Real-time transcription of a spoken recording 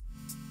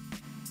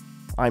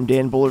I'm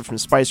Dan Bullard from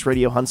Spice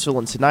Radio Huntsville,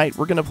 and tonight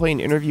we're going to play an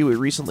interview we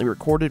recently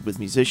recorded with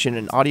musician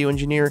and audio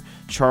engineer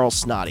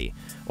Charles Snoddy,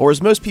 or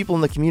as most people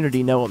in the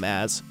community know him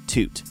as,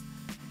 Toot.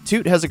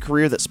 Toot has a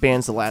career that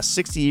spans the last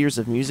 60 years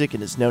of music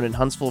and is known in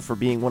Huntsville for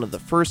being one of the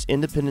first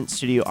independent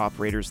studio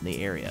operators in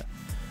the area.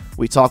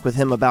 We talk with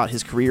him about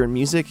his career in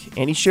music,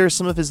 and he shares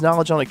some of his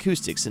knowledge on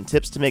acoustics and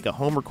tips to make a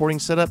home recording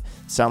setup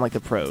sound like the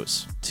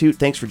pros. Toot,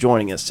 thanks for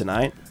joining us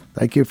tonight.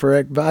 Thank you for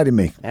inviting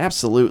me.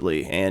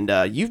 Absolutely. And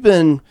you've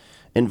been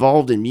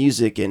involved in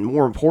music and,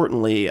 more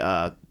importantly,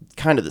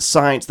 kind of the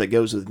science that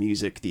goes with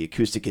music, the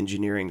acoustic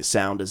engineering, the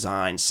sound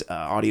design,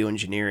 audio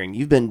engineering.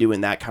 You've been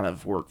doing that kind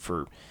of work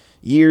for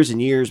years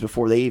and years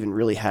before they even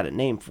really had a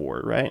name for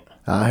it, right?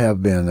 I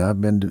have been.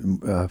 I've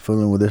been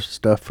fooling with this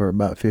stuff for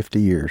about 50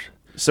 years.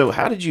 So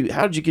how did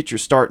you get your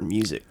start in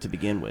music to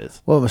begin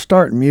with? Well, the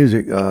start in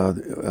music,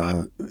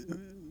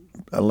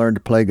 I learned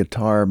to play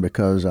guitar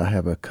because I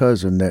have a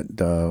cousin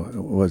that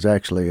was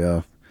actually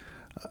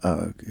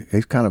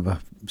he's kind of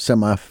a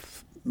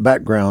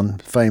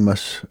semi-background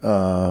famous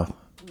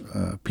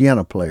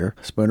piano player,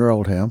 Spooner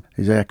Oldham.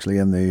 He's actually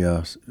in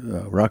the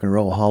Rock and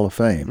Roll Hall of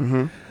Fame.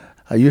 Mm-hmm.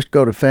 I used to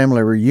go to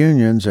family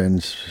reunions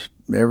and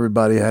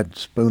everybody had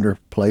Spooner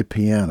play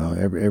piano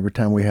every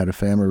time we had a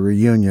family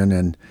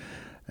reunion,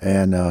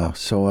 and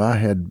so I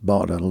had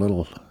bought a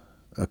little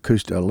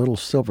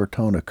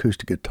Silvertone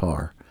acoustic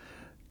guitar.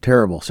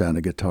 Terrible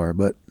sounding guitar,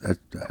 but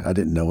I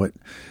didn't know it.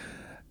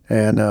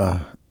 And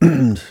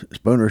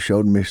Spooner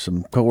showed me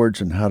some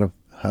chords and how to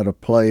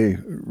play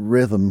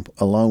rhythm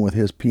along with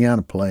his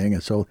piano playing.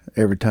 And so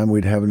every time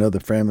we'd have another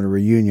family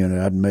reunion,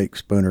 I'd make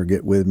Spooner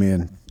get with me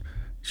and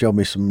show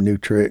me some new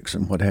tricks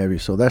and what have you.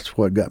 So that's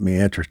what got me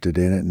interested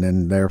in it. And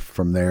then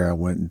from there, I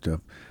went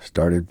and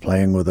started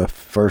playing with a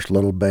first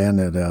little band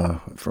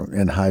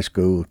in high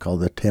school called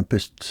the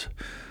Tempests,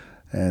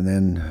 and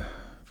then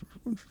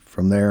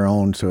from there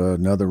on to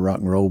another rock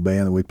and roll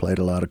band that we played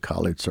a lot of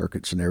college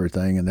circuits and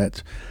everything, and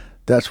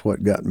that's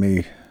what got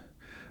me.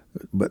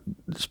 But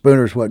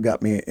Spooner's what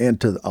got me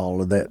into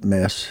all of that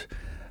mess,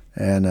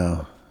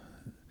 and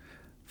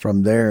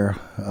from there,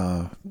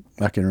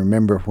 I can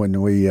remember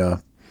when we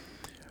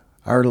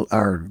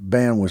our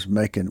band was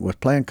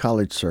playing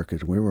college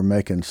circuits. We were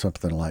making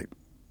something like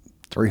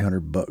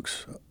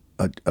 $300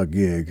 a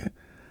gig.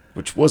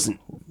 Which wasn't,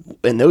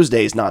 in those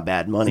days, not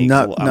bad money.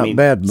 Not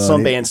bad money.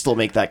 Some bands still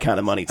make that kind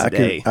of money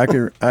today.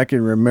 I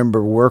can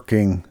remember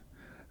working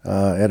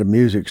at a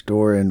music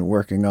store and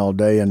working all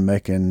day and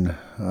making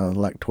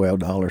like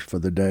 $12 for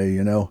the day,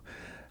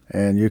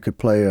 and you could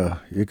play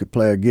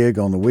a gig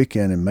on the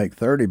weekend and make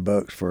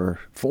 $30 for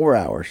 4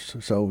 hours.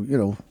 So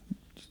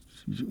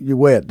you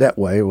weigh it that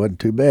way, it wasn't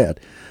too bad.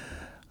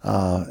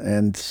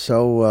 And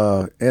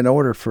so in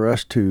order for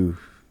us to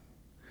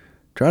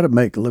try to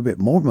make a little bit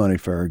more money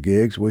for our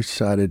gigs, we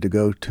decided to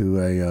go to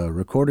a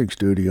recording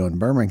studio in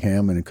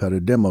Birmingham and cut a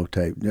demo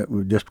tape.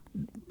 We just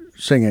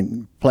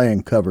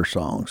playing cover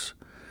songs.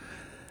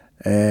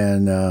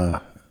 And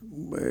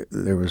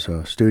there was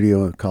a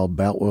studio called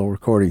Boutwell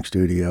Recording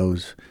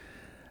Studios,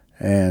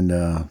 and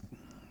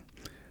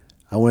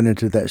I went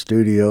into that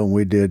studio and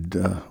we did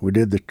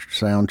the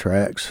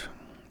soundtracks,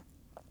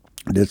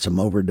 did some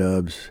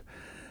overdubs,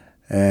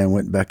 and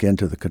went back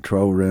into the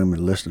control room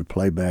and listened to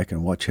playback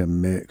and watch him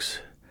mix.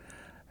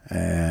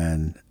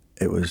 And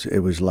it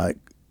was like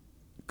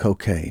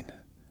cocaine.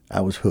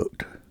 I was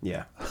hooked.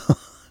 Yeah.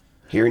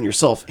 hearing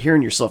yourself,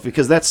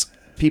 because that's,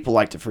 people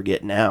like to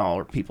forget now,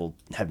 or people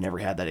have never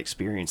had that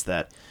experience,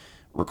 that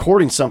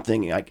recording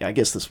something, I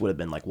guess this would have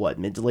been like what,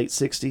 mid to late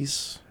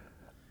 60s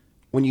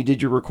when you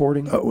did your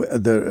recording?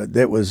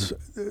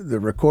 The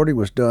recording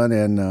was done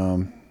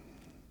in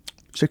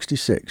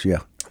 66, yeah.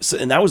 So,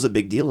 and that was a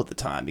big deal at the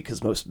time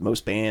because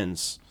most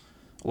bands,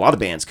 a lot of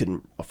bands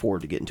couldn't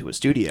afford to get into a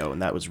studio,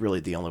 and that was really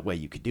the only way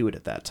you could do it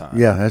at that time.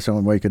 Yeah, that's the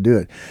only way you could do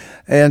it.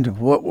 And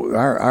what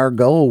our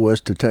goal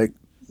was to take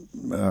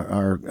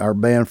our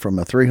band from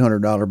a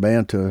 $300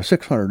 band to a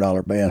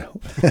 $600 band.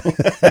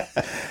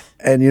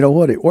 And you know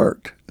what? It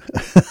worked.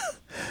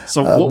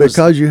 So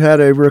because you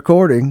had a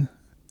recording,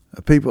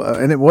 people,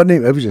 and it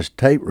was just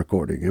tape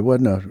recording. It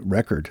wasn't a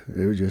record.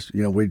 It was just,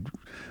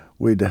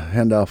 we'd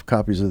hand off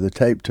copies of the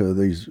tape to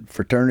these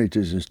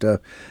fraternities and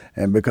stuff,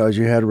 and because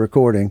you had a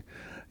recording,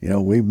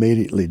 we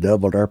immediately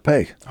doubled our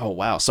pay. Oh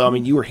wow! So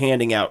you were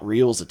handing out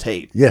reels of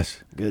tape.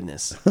 Yes.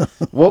 Goodness.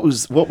 What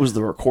was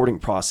the recording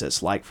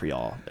process like for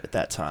y'all at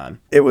that time?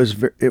 It was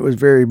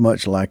very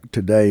much like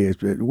today.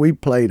 We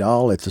played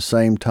all at the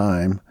same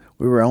time.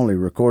 We were only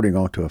recording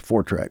onto a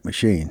 4-track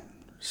machine,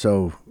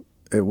 so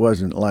it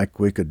wasn't like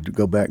we could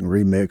go back and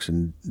remix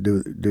and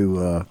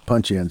do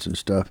punch-ins and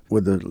stuff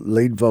with the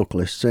lead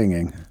vocalist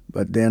singing.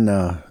 But then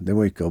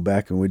we'd go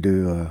back and we'd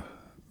do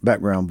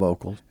background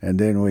vocals, and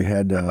then we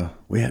had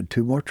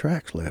 2 more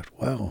tracks left.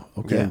 Wow.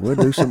 Okay, yeah.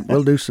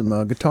 we'll do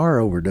some guitar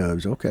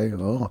overdubs. Okay.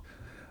 Oh,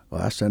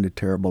 well, I sounded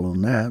terrible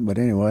on that, but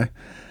anyway.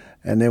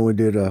 And then we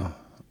did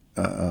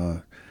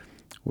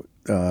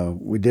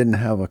we didn't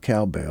have a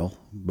cowbell,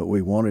 but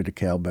we wanted a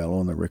cowbell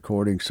on the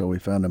recording, so we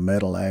found a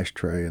metal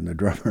ashtray, and the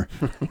drummer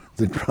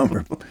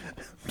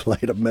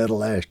played a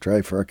metal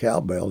ashtray for a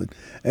cowbell.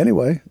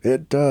 Anyway,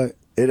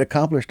 it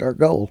accomplished our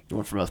goal. You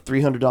went from a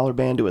 $300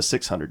 band to a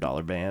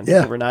 $600 band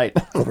Yeah. overnight.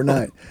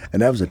 Overnight.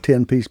 And that was a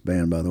 10-piece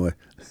band, by the way.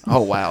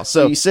 Oh, wow.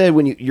 So you said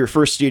when your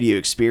first studio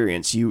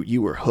experience,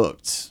 you were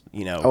hooked,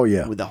 Oh,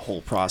 yeah. with the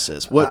whole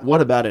process.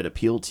 What about it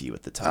appealed to you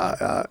at the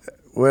time?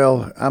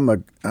 Well, I'm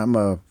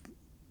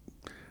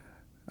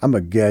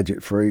a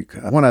gadget freak.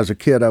 When I was a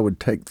kid, I would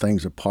take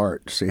things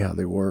apart to see how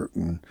they work,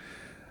 and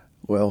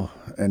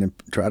then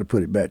try to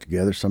put it back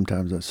together.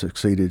 Sometimes I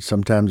succeeded,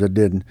 sometimes I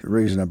didn't. The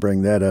reason I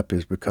bring that up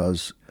is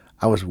because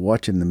I was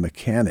watching the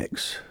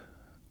mechanics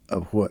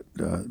of what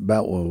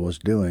Boutwell was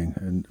doing,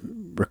 and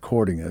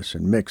recording us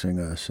and mixing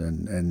us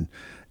and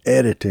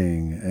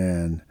editing,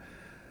 and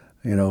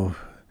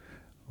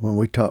when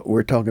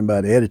we're talking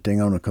about editing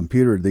on a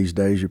computer these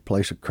days. You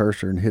place a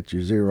cursor and hit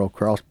your zero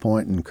cross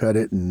point and cut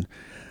it, and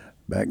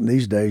back in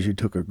these days you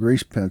took a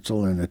grease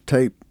pencil and a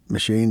tape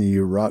machine and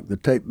you rocked the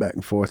tape back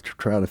and forth to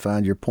try to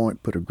find your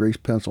point, put a grease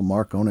pencil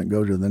mark on it,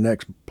 go to the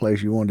next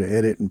place you wanted to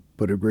edit and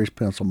put a grease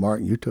pencil mark,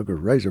 and you took a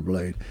razor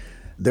blade.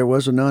 There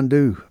was an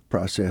undo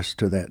process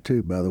to that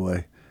too, by the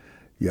way.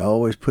 You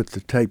always put the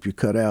tape you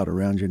cut out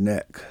around your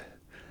neck,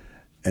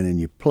 and then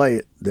you play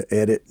it, the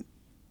edit,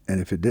 and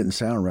if it didn't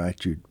sound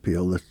right, you'd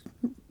peel the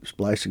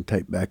splicing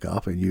tape back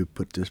off, and you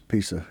put this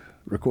piece of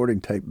recording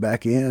tape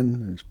back in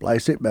and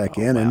splice it back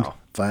in, and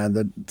find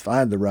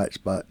the right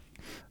spot.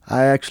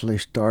 I actually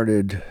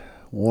started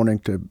wanting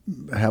to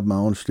have my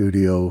own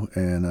studio,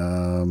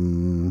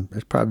 and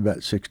it's probably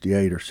about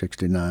 68 or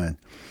 69.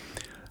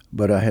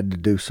 But I had to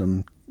do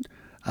some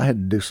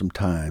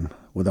time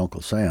with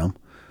Uncle Sam,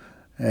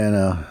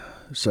 and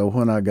so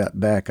when I got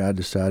back, I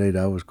decided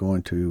I was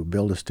going to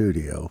build a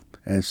studio.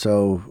 And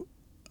so,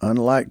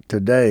 unlike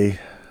today,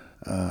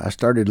 I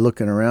started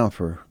looking around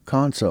for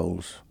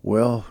consoles.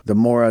 Well, the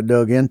more I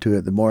dug into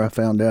it, the more I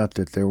found out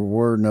that there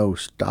were no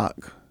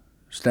stock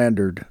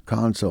standard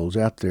consoles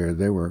out there.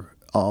 They were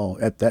all,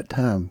 at that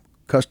time,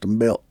 custom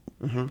built.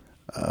 Mm-hmm.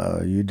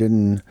 You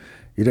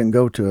didn't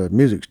go to a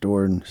music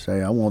store and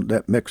say, I want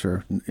that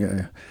mixer.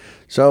 Yeah.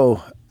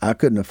 So I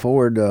couldn't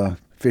afford a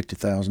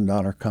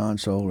 $50,000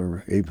 console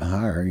or even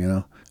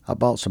higher, I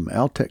bought some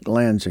Altec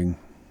Lansing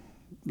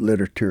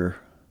literature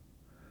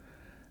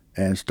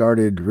and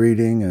started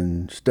reading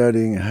and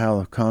studying how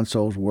the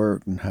consoles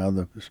worked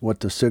and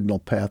what the signal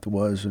path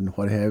was and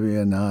what have you.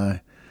 And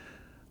I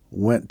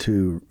went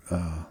to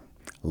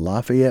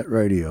Lafayette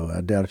Radio.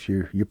 I doubt if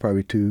you're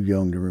probably too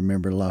young to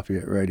remember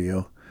Lafayette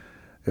Radio.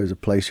 There was a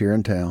place here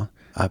in town.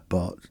 I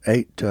bought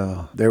 8.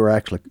 They were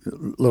actually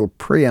little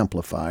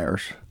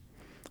preamplifiers,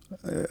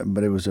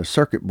 but it was a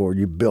circuit board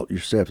you built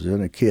yourself. It was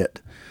in a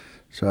kit.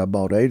 So I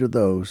bought 8 of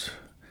those,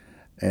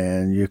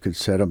 and you could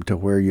set them to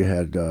where you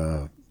had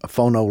a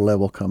phono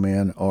level come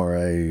in, or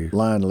a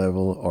line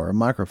level, or a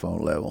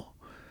microphone level.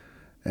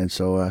 And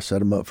so I set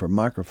them up for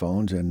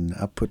microphones, and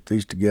I put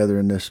these together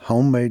in this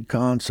homemade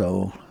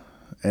console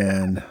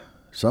and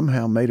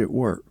somehow made it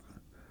work.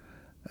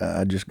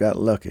 I just got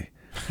lucky.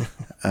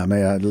 I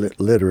mean, I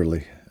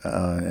literally.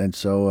 And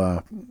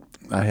so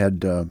I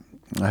had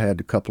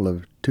a couple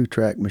of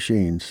 2-track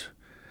machines.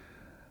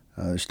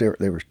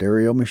 They were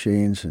stereo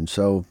machines, and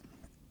so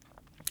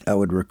I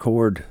would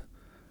record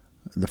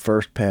the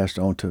first pass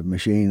onto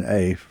machine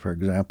A, for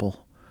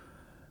example.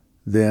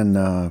 Then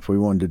if we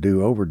wanted to do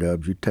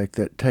overdubs, you'd take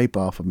that tape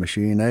off of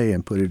machine A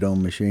and put it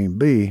on machine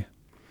B.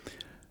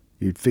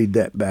 You'd feed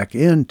that back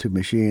into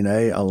machine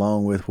A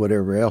along with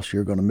whatever else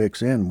you're going to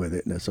mix in with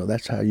it. And so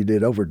that's how you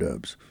did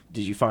overdubs.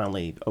 Did you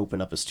finally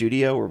open up a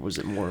studio, or was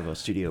it more of a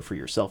studio for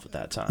yourself at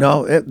that time?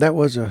 No, that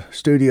was a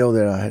studio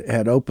that I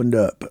had opened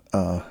up,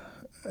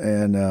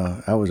 and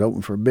I was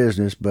open for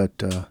business,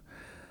 but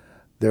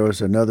there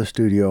was another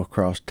studio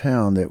across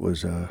town that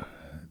was,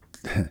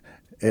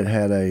 it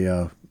had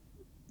a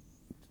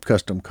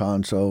custom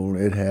console.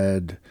 It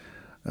had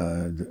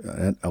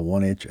a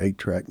 1-inch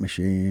 8-track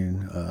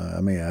machine.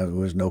 I mean, there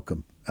was no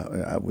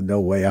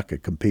way I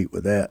could compete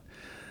with that.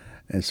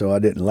 And so I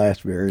didn't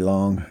last very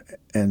long,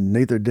 and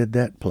neither did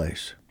that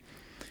place.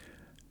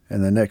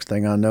 And the next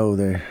thing I know,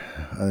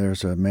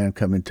 there's a man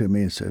coming to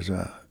me and says,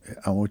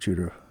 I'm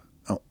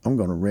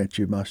going to rent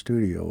you my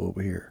studio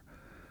over here.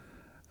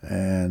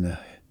 And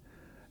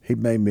he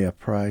made me a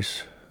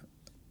price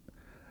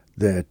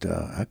that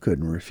I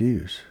couldn't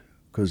refuse,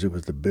 because it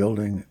was the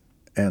building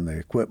and the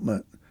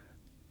equipment,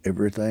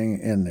 everything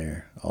in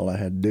there. All I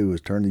had to do was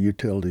turn the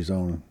utilities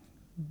on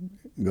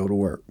and go to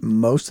work.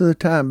 Most of the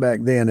time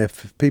back then,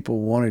 if people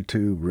wanted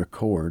to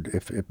record,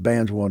 if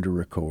bands wanted to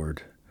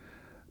record,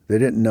 they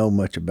didn't know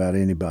much about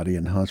anybody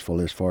in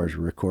Huntsville as far as the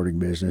recording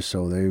business,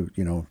 so they,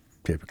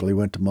 typically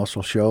went to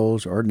Muscle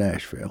Shoals or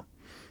Nashville.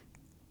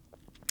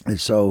 And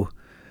so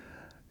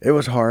it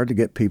was hard to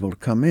get people to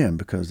come in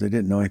because they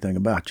didn't know anything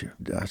about you.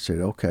 I said,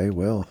 okay,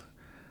 well,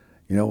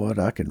 you know what?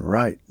 I can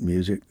write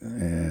music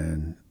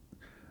and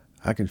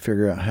I can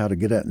figure out how to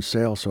get out and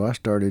sell. So I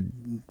started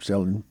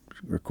selling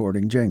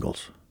recording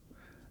jingles,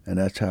 and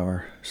that's how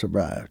I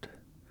survived.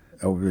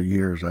 Over the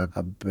years, I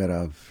bet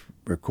I've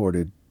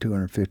recorded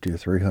 250 or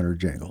 300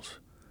 jingles.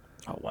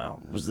 Oh,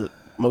 wow. Was it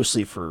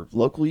mostly for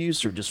local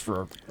use or just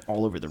for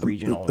all over the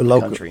region, all over the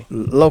country?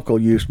 Local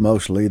use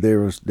mostly.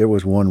 There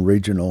was one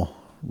regional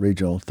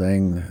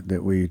thing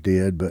that we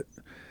did, but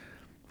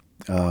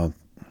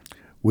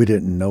we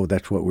didn't know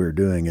that's what we were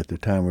doing at the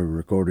time we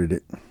recorded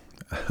it.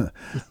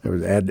 There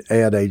was an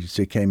ad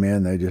agency came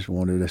in. They just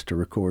wanted us to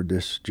record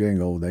this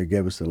jingle. They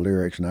gave us the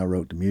lyrics, and I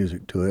wrote the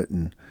music to it,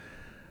 and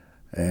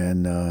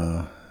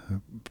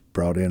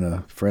brought in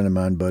a friend of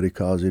mine, Buddy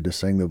Causey, to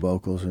sing the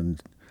vocals,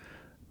 and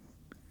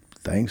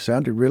things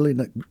sounded really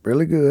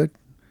good.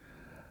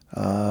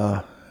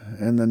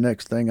 And the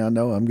next thing I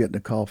know, I'm getting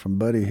a call from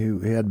Buddy, who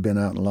had been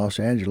out in Los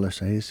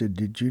Angeles, and he said,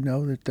 "Did you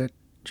know that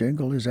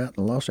jingle is out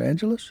in Los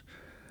Angeles?"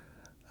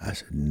 I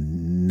said,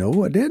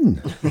 "No, I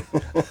didn't."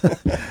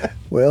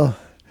 Well,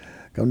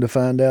 come to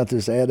find out,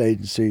 this ad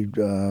agency,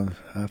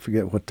 I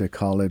forget what they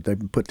call it, they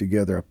put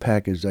together a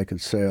package they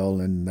could sell,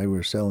 and they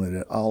were selling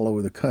it all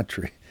over the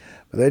country.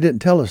 But they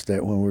didn't tell us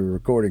that when we were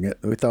recording it.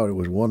 We thought it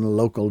was one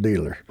local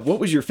dealer. What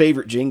was your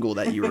favorite jingle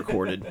that you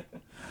recorded?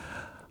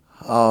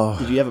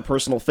 Did you have a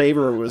personal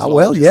favorite? Or was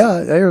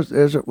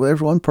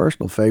there's one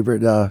personal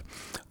favorite. Now,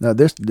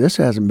 this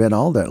hasn't been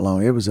all that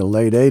long. It was the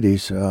late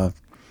 80s.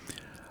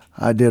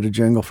 I did a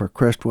jingle for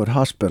Crestwood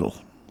Hospital.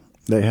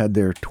 They had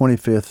their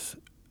 25th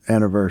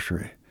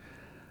anniversary,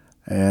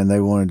 and they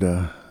wanted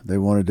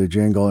a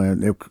jingle,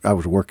 and I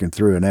was working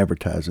through an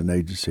advertising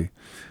agency,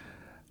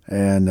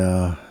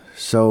 and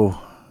so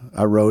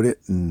I wrote it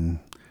and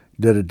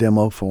did a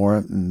demo for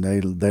it, and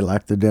they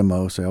liked the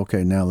demo. Say,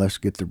 okay, now let's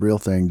get the real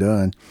thing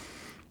done.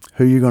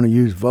 Who are you going to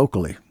use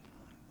vocally?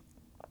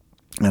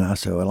 And I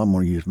said, well, I'm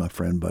going to use my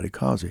friend Buddy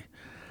Causey.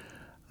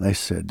 They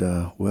said,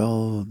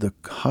 well, the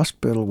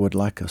hospital would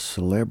like a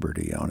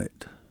celebrity on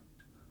it.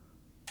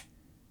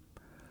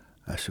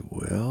 I said,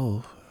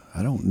 well,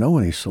 I don't know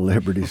any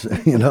celebrities,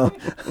 you know.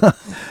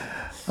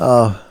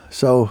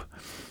 So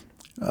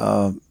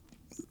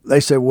they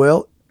said,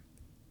 well,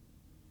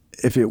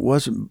 if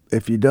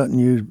you don't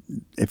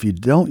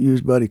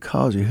use Buddy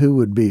Causey, who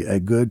would be a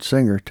good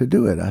singer to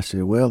do it? I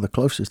said, well, the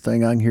closest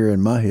thing I can hear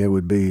in my head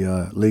would be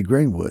Lee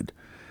Greenwood.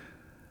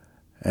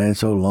 And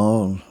so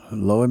lo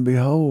and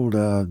behold,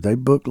 they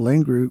booked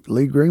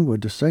Lee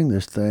Greenwood to sing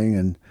this thing,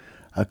 and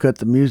I cut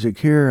the music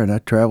here, and I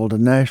traveled to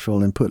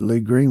Nashville and put Lee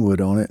Greenwood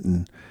on it,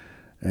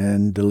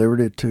 and delivered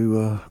it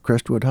to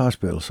Crestwood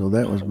Hospital. So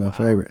that was my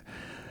favorite.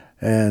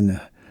 And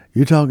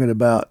you're talking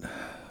about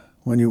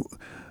when you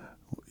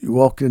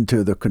walked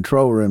into the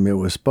control room, it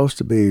was supposed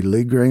to be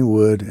Lee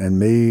Greenwood and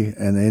me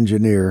and the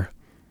engineer,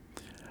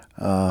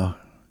 and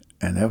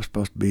that was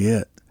supposed to be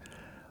it.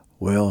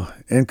 Well,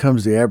 in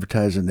comes the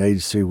advertising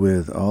agency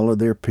with all of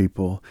their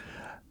people,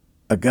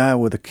 a guy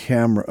with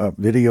a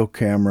video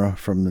camera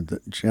from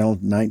the Channel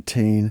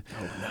 19.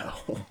 Oh,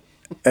 no.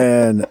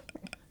 And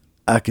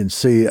I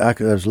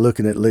was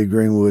looking at Lee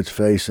Greenwood's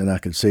face, and I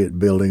could see it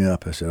building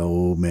up. I said,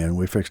 oh, man,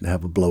 we're fixing to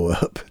have a blow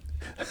up.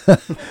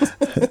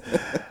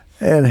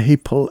 And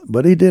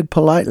but he did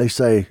politely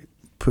say,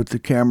 put the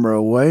camera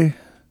away.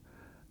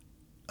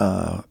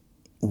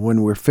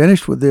 When we're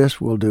finished with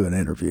this, we'll do an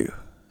interview.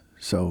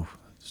 So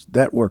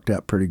that worked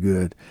out pretty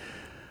good.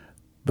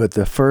 But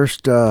the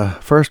first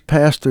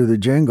pass through the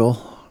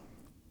jingle,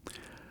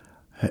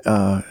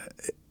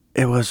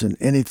 it wasn't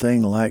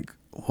anything like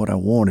what I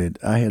wanted.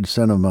 I had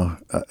sent him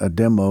a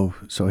demo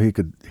so he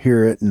could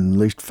hear it and at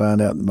least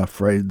find out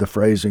the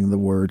phrasing, the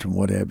words, and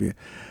what have you.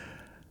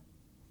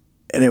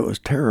 And it was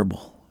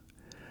terrible.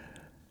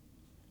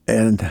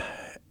 And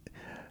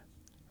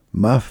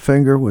my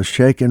finger was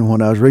shaking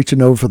when I was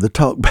reaching over for the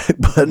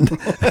talkback button,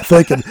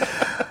 thinking,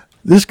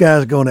 this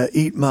guy's going to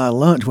eat my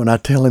lunch when I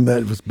tell him that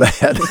it was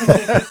bad.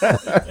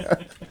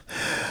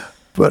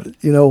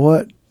 But you know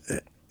what?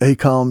 He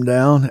calmed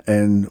down,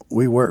 and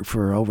we worked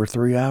for over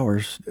 3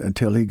 hours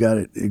until he got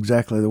it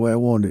exactly the way I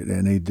wanted it.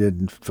 And he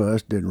didn't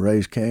fuss, didn't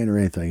raise Cain or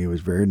anything. He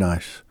was very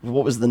nice.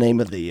 What was the name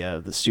of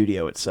the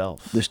studio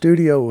itself? The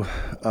studio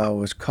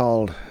was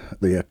called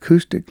the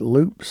Acoustic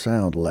Loop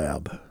Sound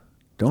Lab.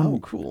 Oh,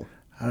 cool.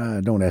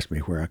 Don't ask me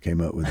where I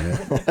came up with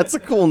that. That's a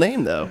cool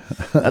name, though.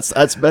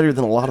 That's better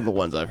than a lot of the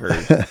ones I've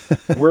heard.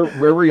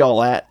 Where were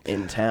y'all at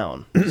in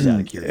town? Just out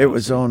of curiosity. It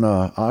was on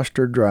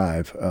Oster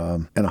Drive,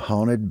 in a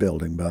haunted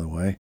building, by the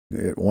way.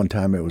 At one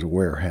time, it was a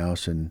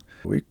warehouse, and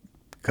we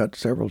cut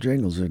several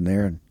jingles in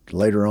there. And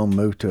later on,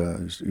 moved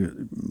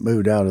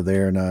out of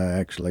there, and I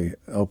actually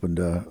opened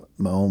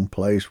my own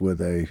place with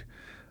a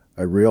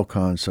real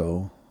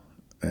console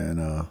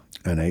and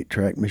an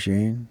 8-track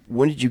machine.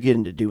 When did you get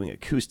into doing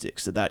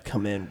acoustics? Did that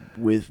come in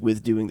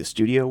with doing the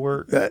studio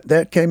work?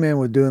 That came in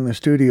with doing the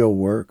studio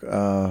work.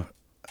 I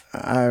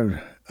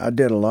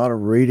did a lot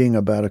of reading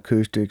about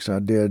acoustics. I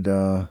did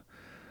a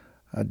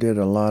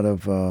lot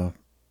of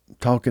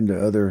talking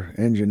to other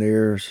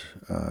engineers,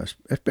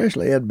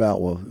 especially Ed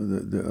Boutwell,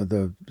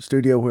 the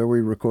studio where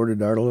we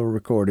recorded our little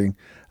recording.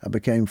 I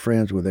became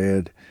friends with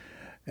Ed,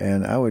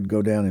 and I would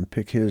go down and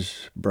pick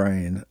his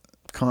brain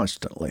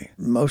constantly.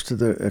 Most of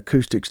the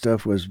acoustic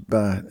stuff was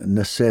by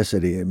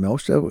necessity, and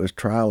most of it was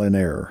trial and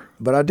error.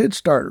 But I did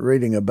start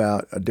reading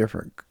about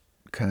different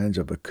kinds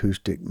of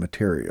acoustic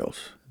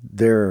materials.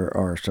 There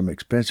are some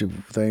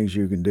expensive things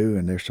you can do,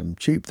 and there's some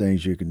cheap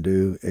things you can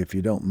do if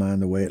you don't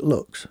mind the way it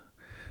looks.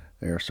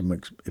 There are some,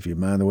 if you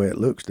mind the way it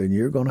looks, then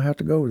you're going to have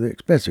to go the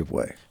expensive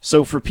way.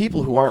 So for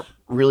people who aren't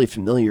really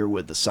familiar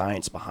with the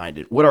science behind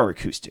it, what are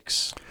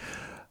acoustics?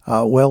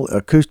 Well,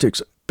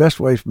 acoustics, best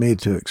way for me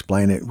to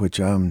explain it, which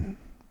I'm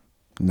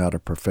not a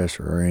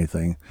professor or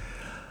anything,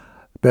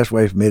 the best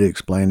way for me to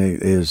explain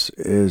it is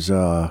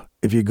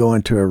if you go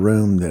into a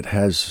room that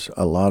has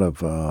a lot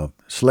of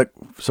slick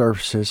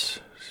surfaces,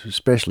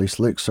 especially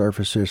slick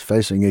surfaces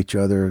facing each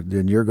other,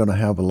 then you're going to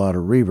have a lot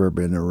of reverb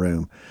in the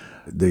room.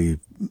 The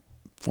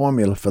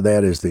formula for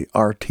that is the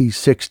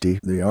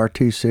RT60. The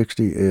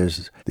RT60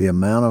 is the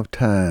amount of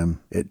time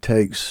it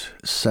takes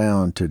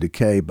sound to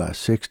decay by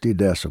 60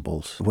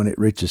 decibels. When it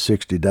reaches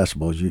 60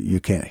 decibels, you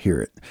can't hear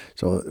it.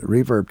 So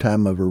reverb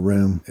time of a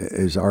room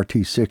is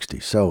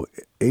RT60. So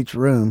each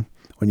room,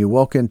 when you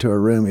walk into a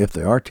room, if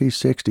the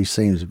RT60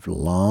 seems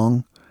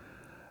long,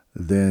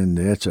 then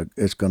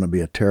it's going to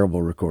be a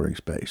terrible recording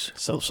space.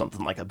 So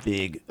something like a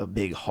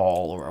big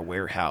hall or a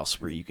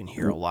warehouse where you can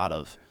hear a lot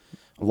of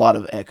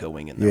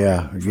echoing in the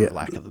room, for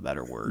lack of a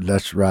better word.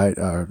 That's right.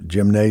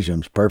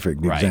 Gymnasium's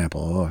perfect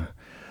example.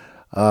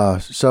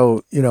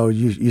 So,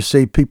 you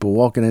see people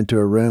walking into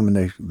a room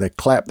and they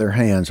clap their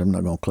hands. I'm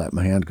not going to clap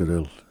my hand because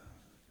it'll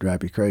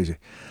drive you crazy.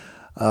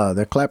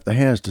 They clap their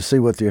hands to see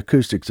what the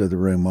acoustics of the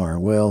room are.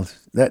 Well,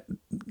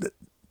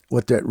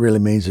 what that really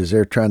means is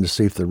they're trying to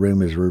see if the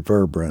room is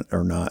reverberant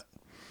or not,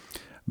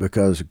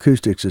 because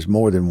acoustics is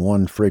more than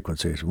one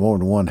frequency. It's more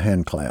than one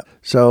hand clap.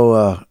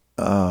 So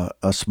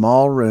a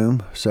small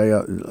room, say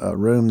a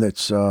room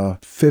that's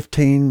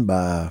 15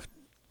 by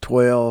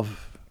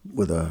 12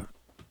 with a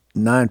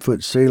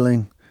 9-foot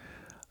ceiling,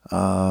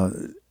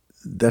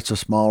 that's a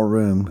small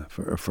room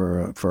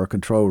for a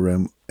control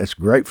room. It's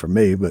great for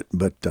me, but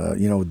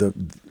the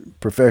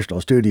professional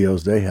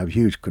studios, they have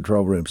huge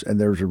control rooms, and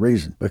there's a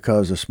reason,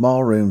 because the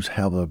small rooms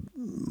have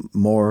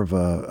more of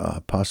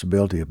a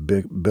possibility of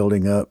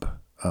building up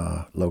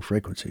low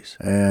frequencies,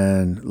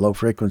 and low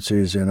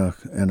frequencies in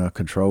a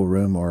control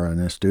room or in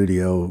a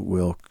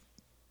studio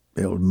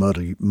it'll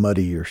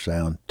muddy your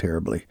sound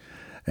terribly,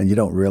 and you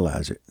don't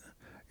realize it.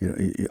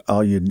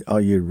 All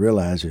you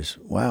realize is,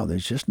 wow,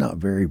 it's just not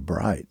very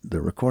bright.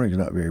 The recording's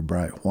not very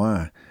bright.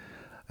 Why?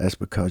 That's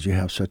because you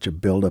have such a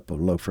buildup of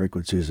low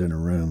frequencies in a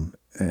room,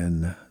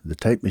 and the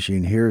tape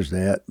machine hears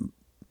that.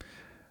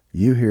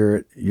 You hear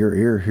it. Your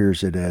ear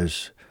hears it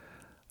as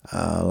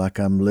like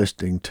I'm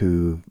listening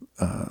to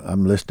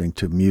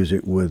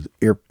music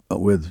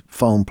with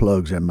foam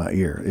plugs in my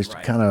ear. It's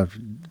right.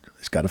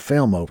 It's got a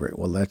film over it.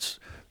 Well, that's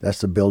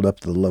the buildup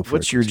of the low frequencies.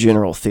 What's your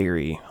general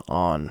theory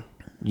on,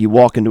 you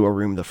walk into a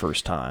room the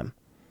first time,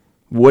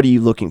 what are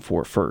you looking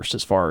for first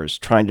as far as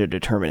trying to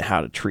determine how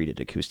to treat it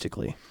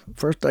acoustically?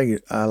 First thing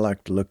I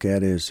like to look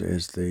at is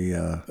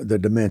the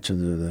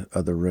dimensions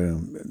of the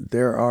room.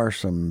 There are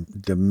some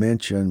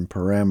dimension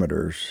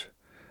parameters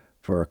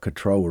for a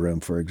control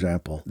room, for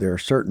example. There are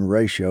certain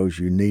ratios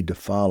you need to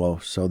follow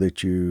so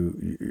that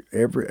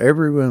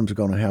every room's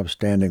going to have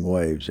standing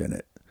waves in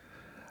it.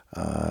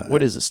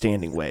 What is a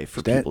standing wave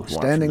for people who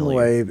aren't standing familiar?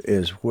 Wave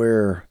is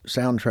where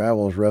sound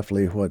travels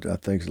roughly, what I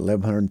think is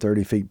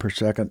 1,130 feet per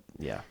second.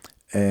 Yeah.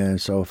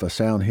 And so if a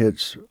sound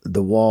hits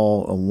the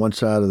wall on one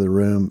side of the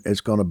room,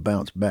 it's going to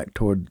bounce back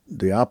toward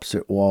the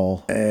opposite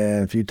wall.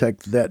 And if you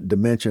take that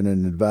dimension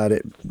and divide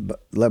it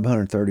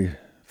 1,130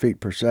 feet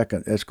per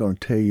second, it's going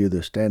to tell you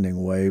the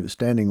standing wave.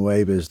 Standing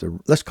wave is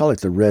let's call it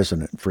the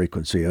resonant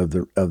frequency of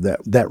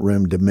that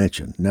room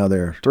dimension. Now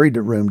there are 3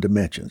 room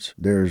dimensions.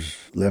 There's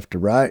left to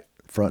right,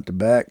 front to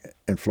back,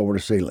 and floor to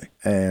ceiling.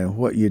 And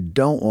what you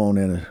don't want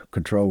in a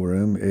control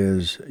room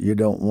is you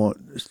don't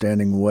want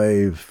standing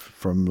wave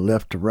from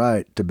left to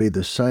right to be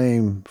the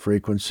same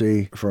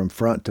frequency from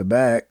front to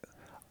back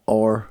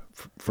or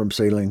from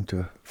ceiling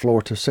to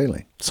floor to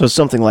ceiling. So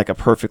something like a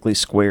perfectly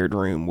squared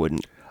room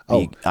wouldn't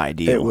be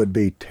ideal. It would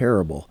be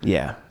terrible.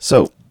 Yeah.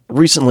 So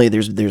recently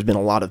there's been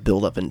a lot of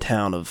buildup in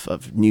town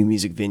of new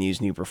music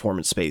venues, new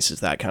performance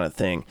spaces, that kind of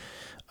thing.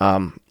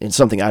 And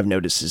something I've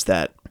noticed is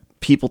that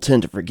people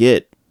tend to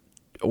forget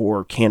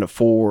or can't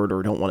afford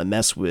or don't want to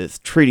mess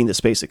with treating the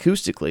space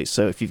acoustically.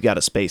 So if you've got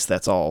a space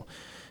that's all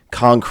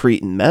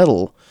concrete and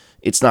metal,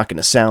 it's not going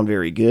to sound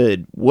very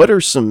good. What are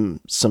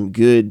some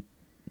good,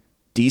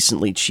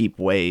 decently cheap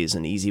ways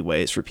and easy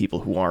ways for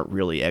people who aren't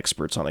really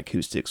experts on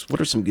acoustics?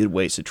 What are some good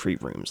ways to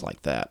treat rooms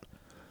like that?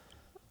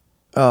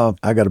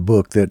 I got a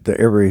book that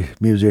every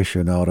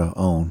musician ought to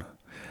own,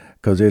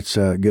 because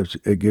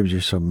it gives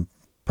you some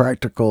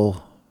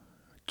practical,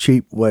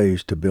 cheap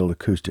ways to build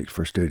acoustics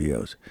for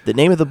studios. The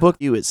name of the book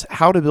is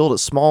How to Build a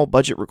Small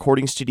Budget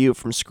Recording Studio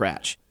from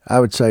Scratch.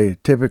 I would say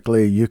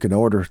typically you can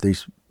order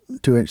these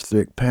 2-inch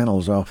thick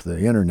panels off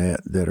the internet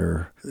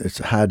it's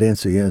a high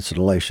density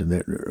installation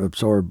that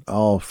absorb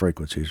all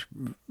frequencies,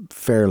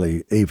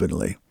 fairly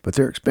evenly, but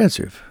they're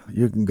expensive.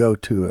 You can go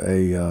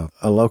to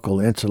a local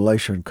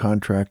insulation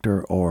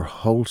contractor or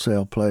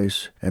wholesale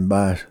place and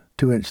buy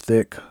 2-inch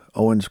thick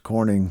Owens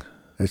Corning.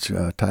 It's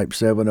type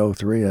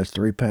 703. That's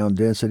 3-pound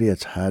density.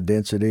 It's high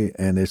density,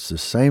 and it's the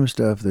same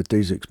stuff that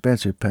these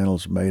expensive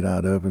panels are made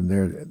out of. And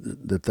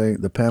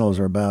the panels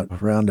are about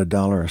around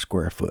 $1 a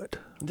square foot.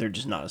 They're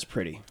just not as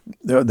pretty.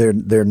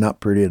 They're not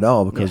pretty at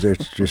all because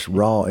it's just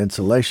raw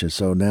insulation.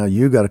 So now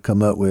you got to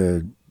come up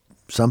with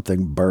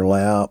something,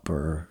 burlap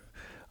or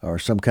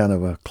some kind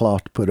of a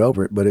cloth to put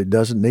over it. But it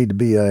doesn't need to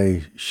be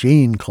a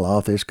sheen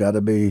cloth. It's got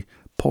to be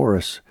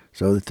porous,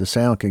 so that the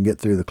sound can get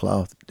through the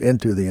cloth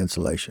into the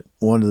insulation.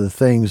 One of the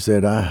things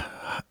that I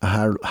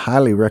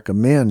highly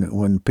recommend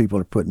when people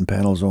are putting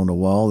panels on the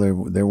wall,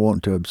 they're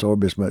wanting to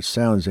absorb as much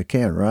sound as they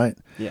can, right?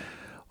 Yeah.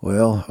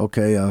 Well,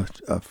 okay, a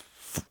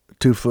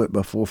 2-foot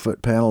by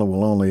 4-foot panel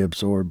will only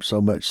absorb so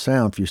much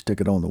sound if you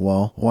stick it on the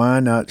wall. Why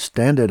not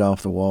stand it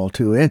off the wall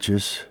 2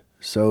 inches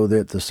so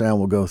that the sound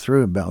will go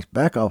through and bounce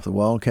back off the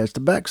wall and catch the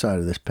backside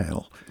of this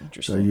panel?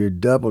 Interesting. So you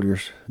double your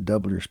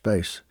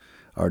space,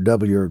 or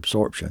double your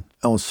absorption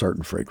on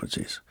certain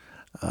frequencies.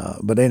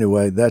 But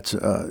anyway, that's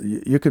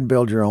you can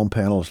build your own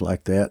panels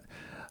like that.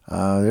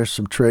 There's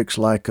some tricks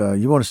like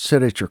you want to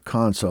sit at your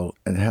console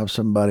and have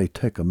somebody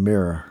take a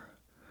mirror.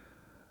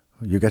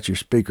 You got your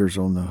speakers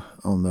on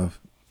the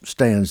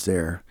stands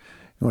there.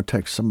 You want to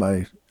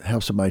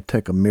have somebody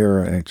take a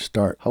mirror and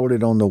hold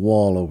it on the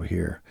wall over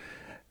here.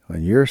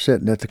 When you're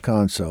sitting at the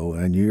console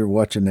and you're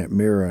watching that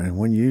mirror, and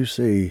when you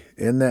see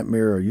in that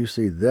mirror, you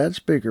see that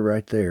speaker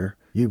right there,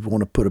 you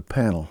want to put a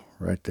panel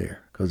right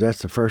there because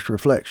that's the first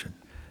reflection.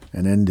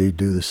 And then you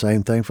do the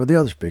same thing for the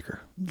other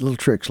speaker. Little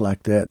tricks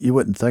like that you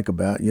wouldn't think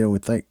about. You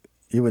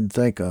wouldn't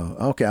think,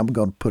 okay, I'm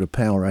going to put a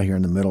panel right here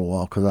in the middle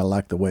wall because I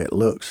like the way it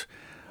looks.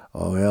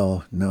 Oh,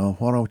 well, no,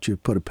 why don't you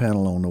put a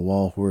panel on the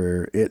wall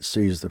where it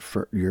sees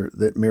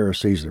that mirror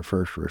sees the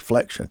first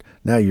reflection?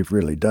 Now you've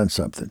really done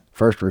something.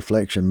 First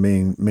reflection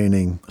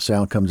meaning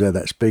sound comes out of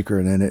that speaker,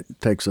 and then it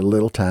takes a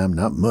little time,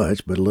 not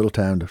much, but a little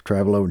time to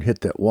travel over and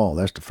hit that wall.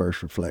 That's the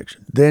first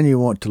reflection. Then you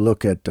want to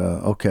look at,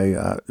 do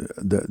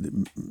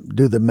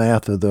the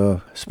math of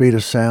the speed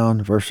of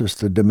sound versus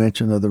the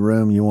dimension of the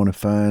room. You want to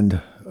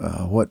find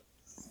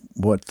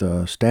what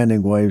the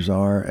standing waves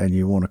are, and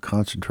you want to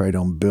concentrate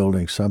on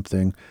building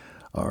something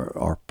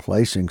or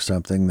placing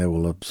something that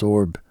will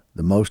absorb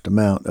the most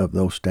amount of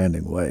those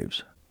standing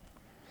waves.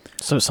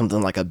 So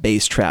something like a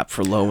bass trap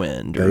for low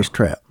end. Bass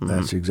trap,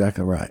 that's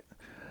exactly right.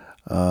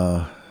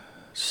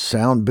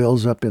 Sound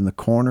builds up in the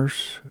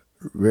corners.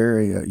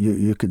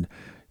 You could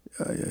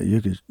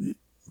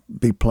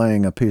be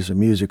playing a piece of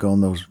music on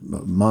those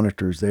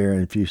monitors there,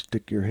 and if you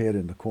stick your head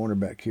in the corner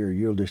back here,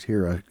 you'll just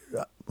hear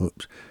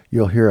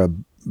a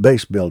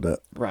bass build up.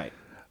 Right.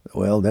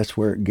 Well, that's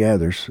where it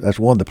gathers. That's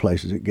one of the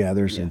places it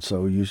gathers, and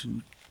so you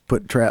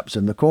put traps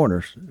in the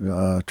corners.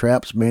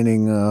 Traps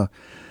meaning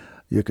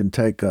you can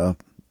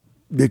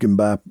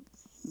buy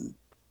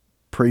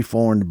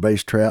preformed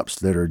bass traps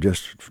that are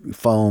just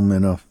foam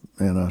in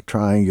a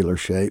triangular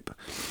shape,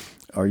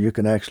 or you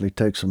can actually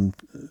take some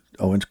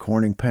Owens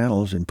Corning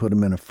panels and put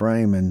them in a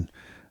frame and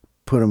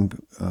put them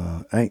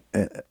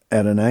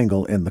at an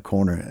angle in the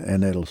corner,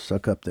 and it'll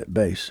suck up that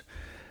bass.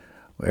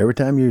 Every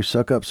time you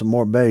suck up some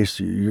more bass,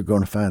 you're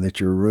going to find that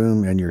your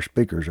room and your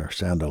speakers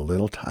sound a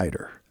little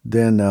tighter.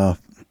 Then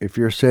if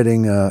you're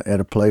sitting at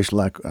a place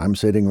like I'm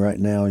sitting right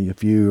now,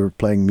 if you are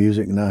playing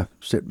music and I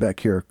sit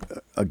back here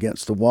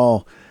against the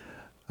wall,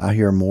 I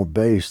hear more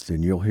bass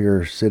than you'll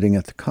hear sitting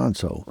at the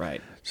console.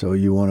 Right. So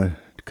you want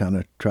to kind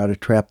of try to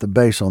trap the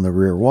bass on the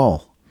rear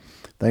wall,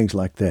 things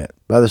like that.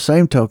 By the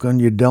same token,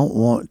 you don't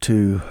want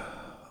to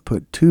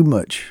put too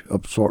much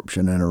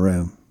absorption in a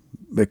room,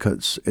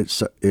 because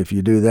if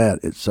you do that,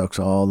 it sucks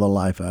all the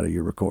life out of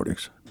your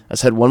recordings. I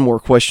just had one more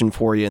question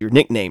for you. Your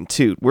nickname,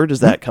 Toot, where does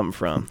that come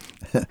from?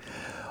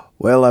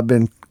 Well, I've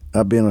been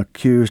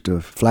accused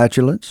of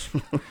flatulence.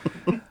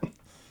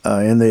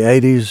 In the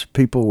 80s,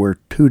 people were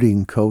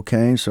tooting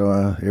cocaine, so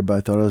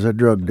everybody thought I was a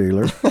drug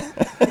dealer.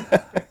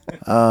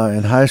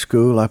 In high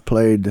school, I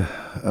played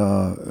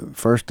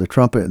first the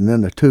trumpet and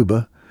then the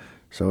tuba,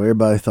 so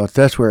everybody thought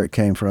that's where it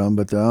came from.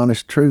 But the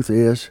honest truth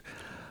is,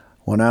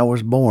 when I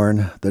was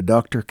born, the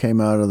doctor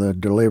came out of the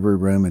delivery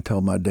room and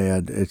told my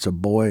dad, it's a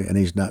boy and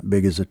he's not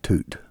big as a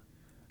toot.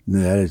 And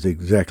that is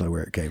exactly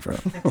where it came from.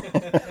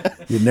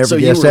 You'd never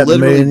guess that in a million years. So you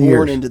were literally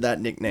born into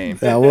that nickname.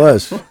 I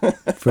was,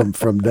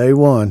 from day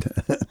one.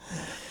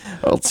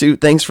 Well,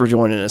 Toot, thanks for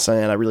joining us,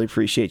 and I really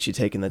appreciate you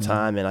taking the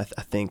time. And I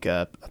think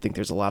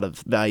there's a lot of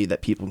value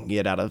that people can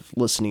get out of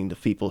listening to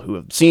people who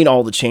have seen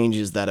all the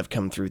changes that have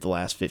come through the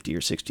last 50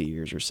 or 60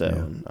 years or so. Yeah.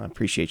 And I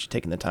appreciate you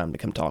taking the time to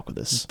come talk with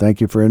us. Thank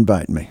you for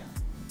inviting me.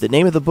 The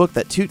name of the book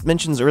that Toot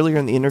mentions earlier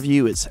in the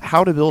interview is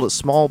How to Build a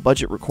Small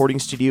Budget Recording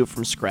Studio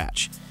from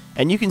Scratch,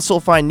 and you can still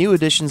find new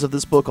editions of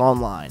this book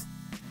online.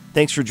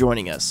 Thanks for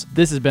joining us.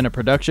 This has been a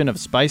production of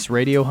Spice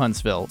Radio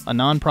Huntsville, a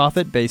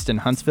nonprofit based in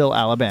Huntsville,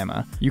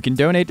 Alabama. You can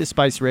donate to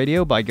Spice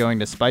Radio by going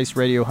to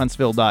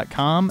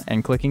spiceradiohuntsville.com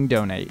and clicking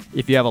donate.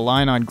 If you have a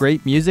line on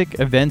great music,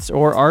 events,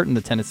 or art in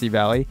the Tennessee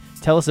Valley,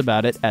 tell us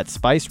about it at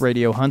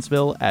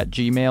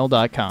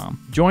spiceradiohuntsville@gmail.com.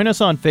 Join us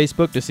on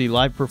Facebook to see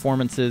live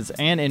performances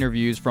and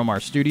interviews from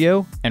our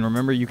studio. And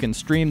remember, you can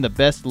stream the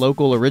best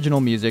local original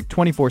music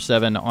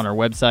 24/7 on our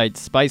website,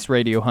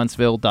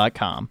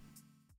 spiceradiohuntsville.com.